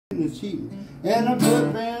in the cheating, and the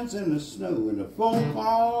footprints in the snow, and the phone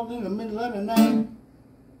calls in the middle of the night.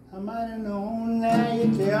 I might have known, now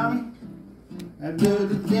you tell me. I do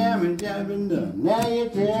the damage I've been done. Now you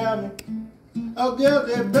tell me. Oh,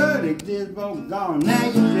 guilty verdict is both gone. Now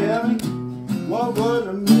you tell me. What was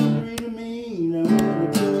a mystery to me? Now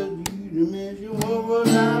what could you to mention? What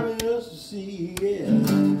was obvious to see? Yeah.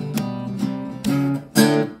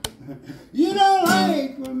 You don't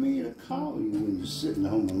like for me to call you when you're sitting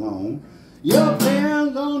home alone. Your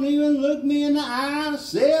parents don't even look me in the eye to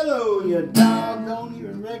say hello. Your dog don't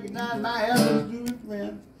even recognize my ever-stupid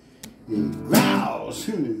friend. He growls as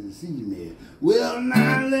soon as he sees me. Will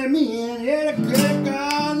not let me in. Yeah, the credit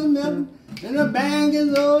cards are melting, and the bank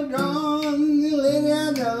is overdrawn. The lady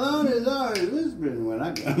at the lawn is always whispering when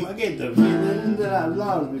I come. I get the feeling that I've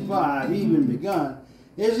lost before I've even begun.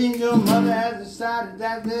 It seems your mother has decided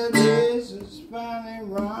that the race is finally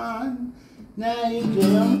run. Now you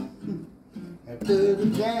tell me. After the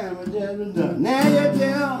damage has been done. Now you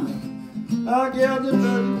tell me. Oh, guilty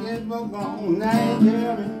verdict is both gone. Now you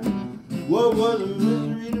tell me. What was a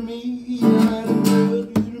mystery to me? Now the words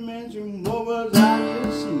you to mention. What was I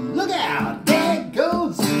to see? Look out! There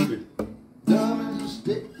goes secret. Dumb as a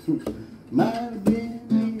stick. Might have been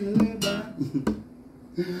me a little bit.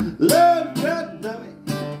 Love cut dummy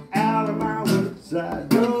out of my wits. I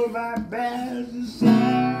drove right past the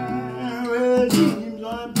sign. Well, it seems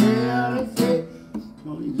unfair to say.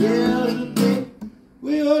 On yesterday,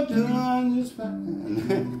 we were doing just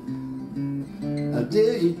fine.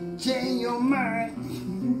 Until you change your mind.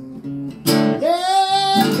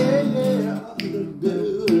 Yeah, yeah, yeah.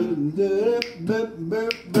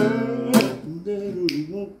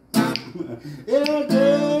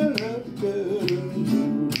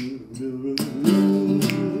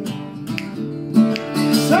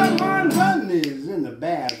 Someone is in the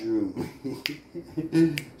bathroom.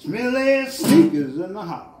 Smelly sneakers in the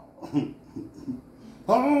hall.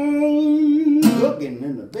 Home cooking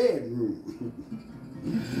in the bedroom.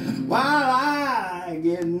 While I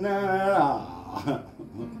get none at all.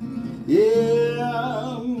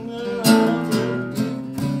 Yeah.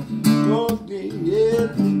 Okay, yeah.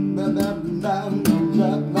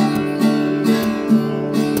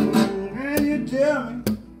 And you tell me,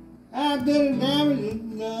 after the damage is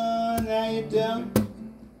done, now you tell me.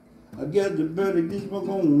 I guess the verdict is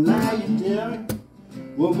gone. Now you tell me.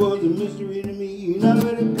 What was a mystery to me? None of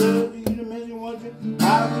it good to you to mention what you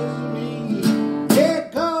obvious to me.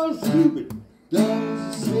 Get cold stupid, dumb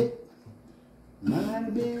as a stick. Might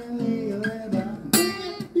have been a little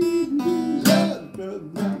love drug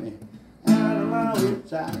money out of my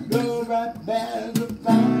wits. I go right past the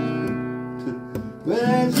fire.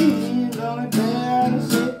 Well, it seems only fair to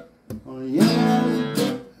say on the other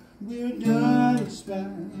day we're done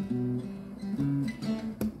expiring.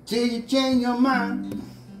 Till you change your mind.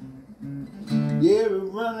 Yeah, we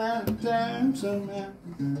run out of time somehow.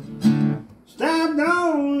 Stopped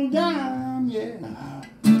on a dime, yeah.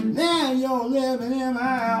 Now you're living in my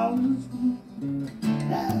house.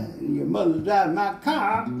 Now your mother's driving my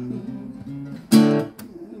car.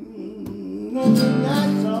 No, not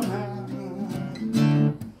somehow.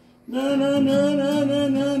 No, no, no, no, no,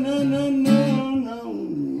 no, no, no, no,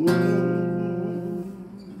 no.